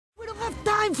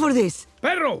time for this!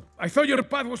 Perro, I thought your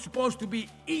path was supposed to be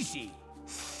easy.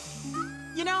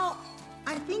 You know,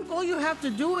 I think all you have to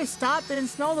do is stop and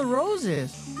smell the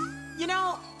roses. You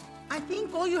know, I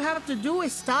think all you have to do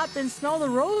is stop and smell the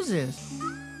roses.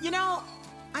 You know,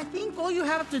 I think all you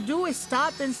have to do is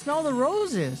stop and smell the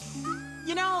roses.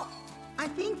 You know, I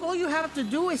think all you have to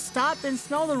do is stop and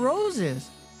smell the roses.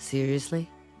 Seriously?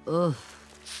 Ugh.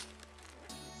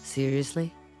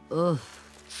 Seriously? Ugh.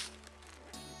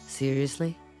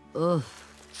 Seriously? Ugh.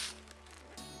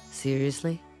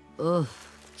 Seriously? Ugh.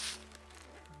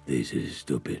 This is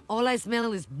stupid. All I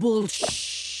smell is bullshit.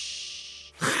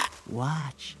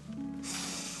 Watch.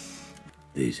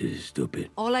 This is stupid.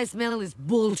 All I smell is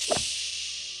bullshit.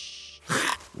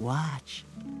 Watch.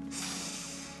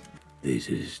 This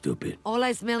is stupid. All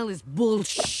I smell is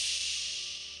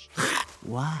bullshit.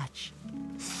 Watch.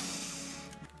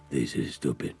 This is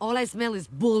stupid. All I smell is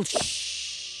bullshit.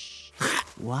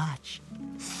 Watch.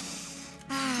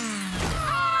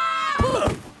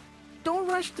 Don't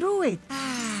rush through it.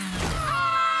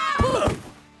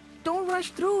 Don't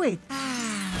rush through it.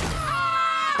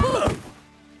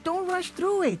 Don't rush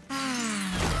through it.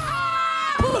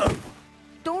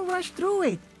 Don't rush through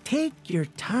it. Take your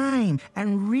time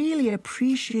and really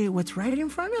appreciate what's right in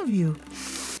front of you.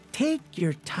 Take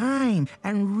your time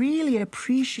and really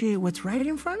appreciate what's right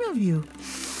in front of you.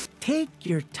 Take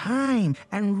your time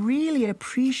and really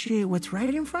appreciate what's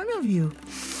right in front of you.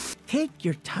 Take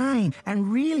your time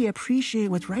and really appreciate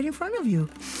what's right in front of you.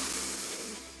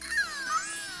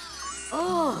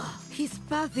 Oh, his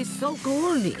path is so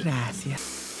corny.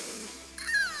 Gracias.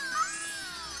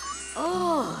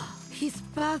 Oh, his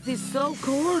path is so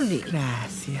corny.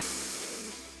 Gracias.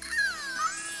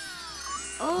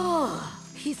 Oh,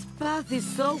 his path is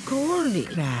so corny.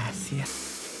 Gracias.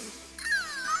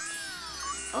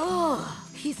 Oh,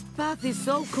 his path is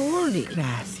so corny.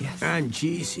 Gracias. And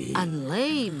cheesy. And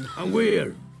lame. And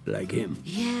weird. Like him.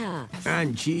 Yeah.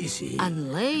 And cheesy.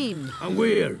 And lame. And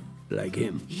weird. Like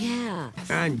him. Yeah.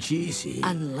 And cheesy.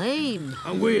 And lame.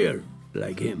 And weird.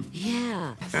 Like him.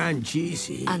 Yeah. And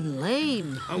cheesy. And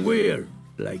lame. And weird.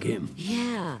 Like him.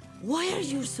 Yeah. Why are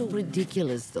you so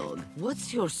ridiculous, dog?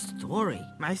 What's your story?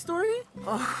 My story?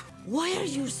 Oh, Why are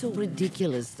you so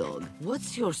ridiculous, dog?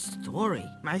 What's your story?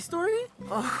 my story?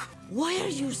 Oh, Why are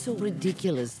you so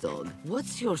ridiculous, dog?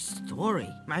 What's your story?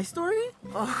 my story?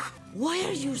 Oh, Why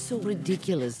are you so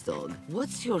ridiculous, dog?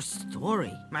 What's your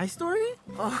story? my story?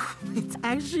 Oh, it's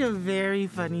actually a very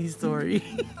funny story.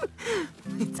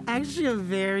 It's actually a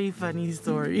very funny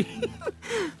story.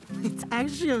 It's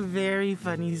actually a very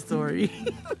funny story.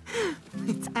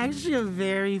 It's actually a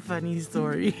very funny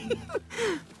story.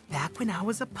 Back when I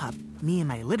was a pup, me and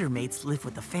my litter mates lived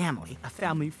with a family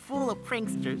full of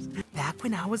pranksters. Back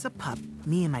when I was a pup,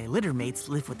 me and my litter mates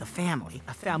lived with a family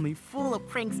full of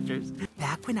pranksters.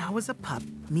 Back when I was a pup,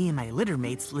 me and my litter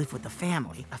mates lived with a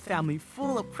family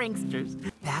full of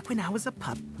pranksters. Back when I was a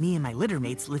pup, me and my litter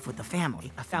mates lived with a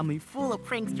family full of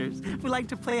pranksters. We liked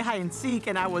to play hide and seek,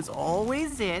 and I was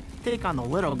always it. Take on the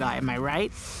little guy, am I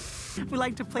right? We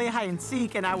like to play hide and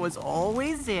seek, and I was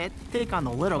always it. Take on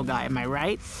the little guy, am I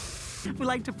right? We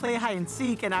like to play hide and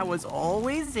seek, and I was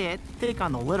always it. Take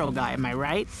on the little guy, am I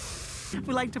right?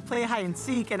 We like to play hide and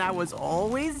seek, and I was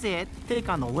always it. Take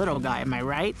on the little guy, am I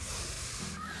right?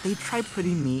 They tried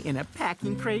putting me in a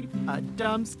packing crate, a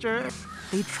dumpster.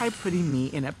 They tried putting me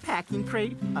in a packing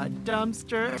crate, a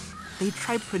dumpster. They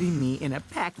tried putting me in a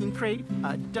packing crate,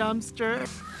 a dumpster.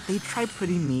 They tried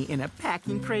putting me in a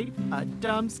packing crate, a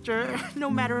dumpster. No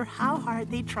matter how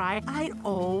hard they try, I'd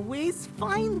always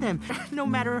find them. No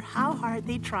matter how hard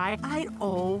they try, I'd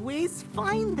always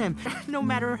find them. No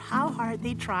matter how hard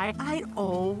they try, I'd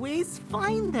always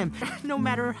find them. No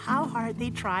matter how hard they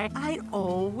try, I'd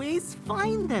always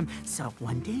find them. So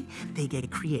one day, they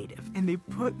get creative, and they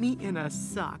put me in a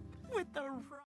sock.